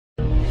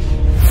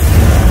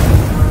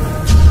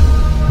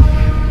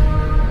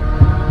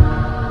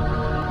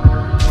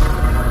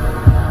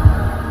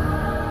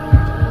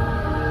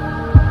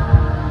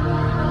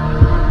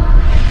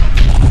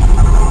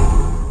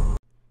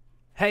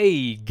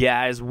Hey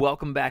guys,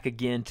 welcome back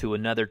again to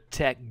another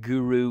Tech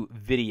Guru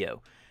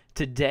video.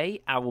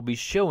 Today I will be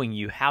showing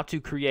you how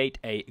to create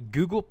a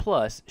Google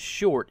Plus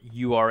short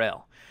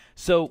URL.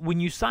 So when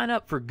you sign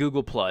up for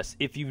Google Plus,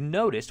 if you've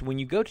noticed, when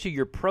you go to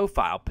your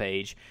profile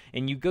page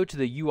and you go to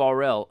the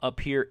URL up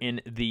here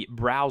in the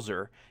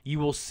browser, you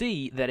will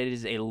see that it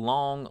is a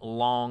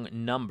long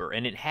number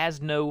and it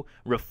has no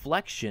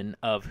reflection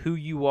of who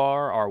you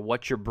are or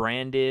what your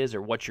brand is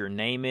or what your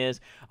name is.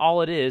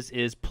 All it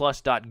is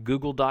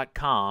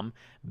plus.google.com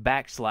 /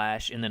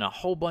 and then a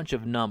whole bunch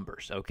of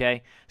numbers,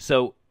 okay?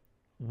 So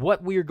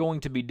what we are going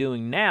to be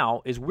doing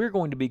now is we're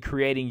going to be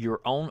creating your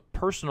own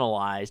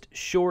personalized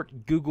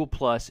short Google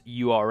Plus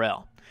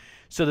URL.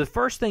 So the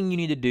first thing you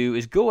need to do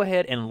is go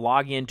ahead and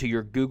log into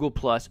your Google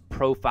Plus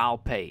profile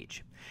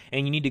page.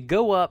 And you need to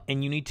go up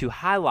and you need to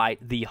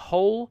highlight the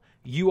whole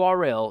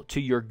URL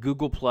to your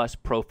Google Plus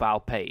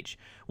profile page.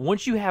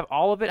 Once you have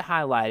all of it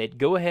highlighted,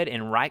 go ahead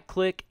and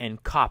right-click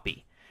and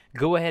copy.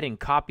 Go ahead and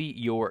copy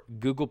your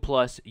Google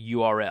Plus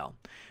URL.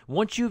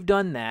 Once you've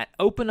done that,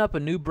 open up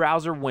a new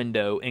browser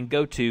window and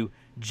go to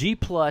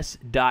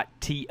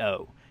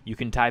gplus.to. You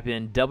can type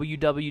in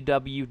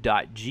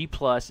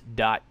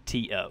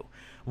www.gplus.to.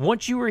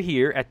 Once you are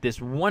here at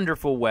this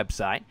wonderful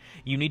website,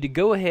 you need to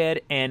go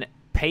ahead and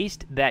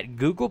paste that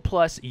Google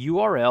Plus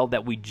URL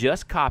that we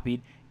just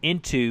copied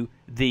into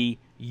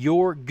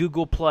your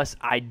Google Plus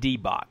ID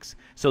box.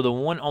 So the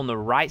one on the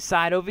right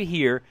side over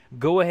here,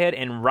 go ahead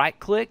and right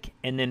click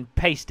and then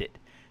paste it.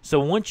 So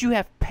once you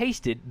have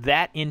pasted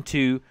that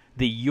into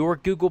your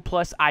Google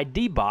Plus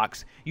ID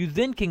box, you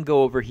then can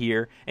go over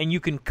here and you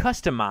can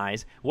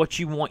customize what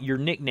you want your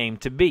nickname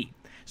to be.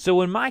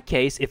 So in my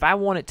case, if I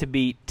want it to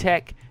be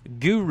Tech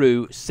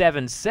Guru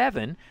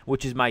 77,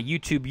 which is my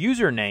YouTube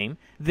username,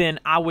 then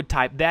I would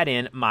type that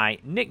in my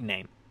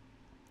nickname.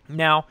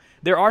 Now,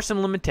 there are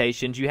some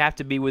limitations. You have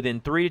to be within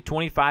 3 to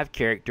 25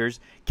 characters,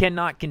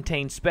 cannot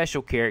contain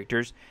special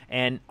characters,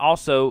 and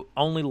also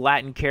only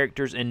Latin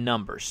characters and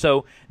numbers.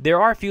 So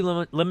there are a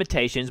few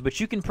limitations, but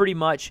you can pretty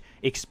much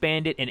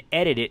expand it and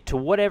edit it to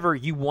whatever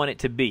you want it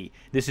to be.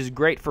 This is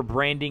great for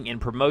branding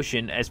and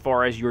promotion as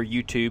far as your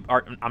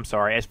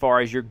as far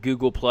as your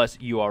Google Plus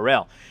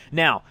URL.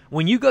 Now,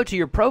 when you go to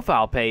your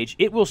profile page,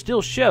 it will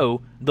still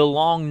show the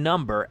long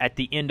number at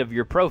the end of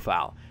your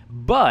profile,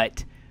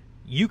 but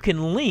you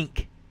can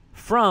link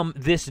from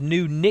this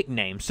new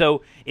nickname.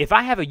 So if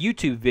I have a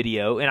YouTube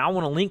video and I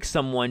want to link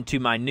someone to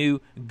my new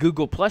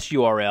Google Plus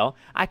URL,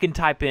 I can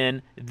type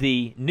in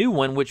the new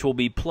one, which will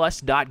be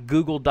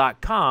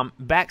plus.google.com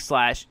 /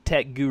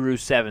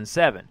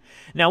 techguru77.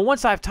 Now,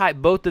 once I've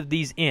typed both of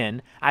these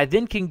in, I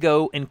then can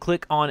go and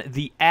click on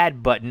the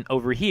add button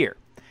over here.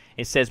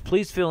 It says,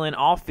 please fill in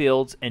all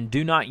fields and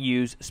do not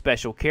use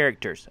special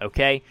characters,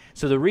 okay?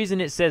 So the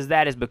reason it says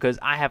that is because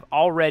I have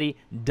already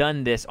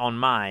done this on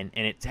mine,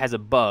 and it has a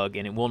bug,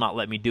 and it will not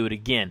let me do it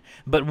again.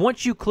 But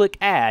once you click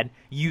add,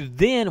 you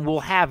then will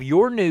have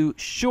your new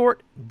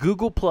short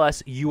Google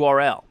Plus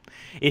URL.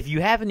 If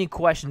you have any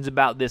questions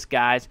about this,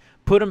 guys,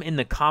 put them in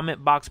the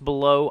comment box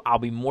below. I'll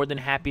be more than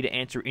happy to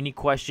answer any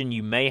question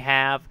you may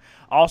have.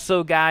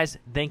 Also, guys,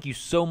 thank you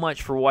so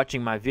much for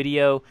watching my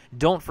video.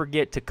 Don't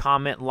forget to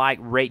comment, like,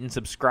 rate, and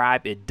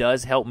subscribe. It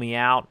does help me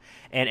out.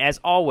 And as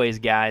always,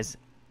 guys,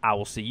 I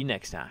will see you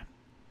next time.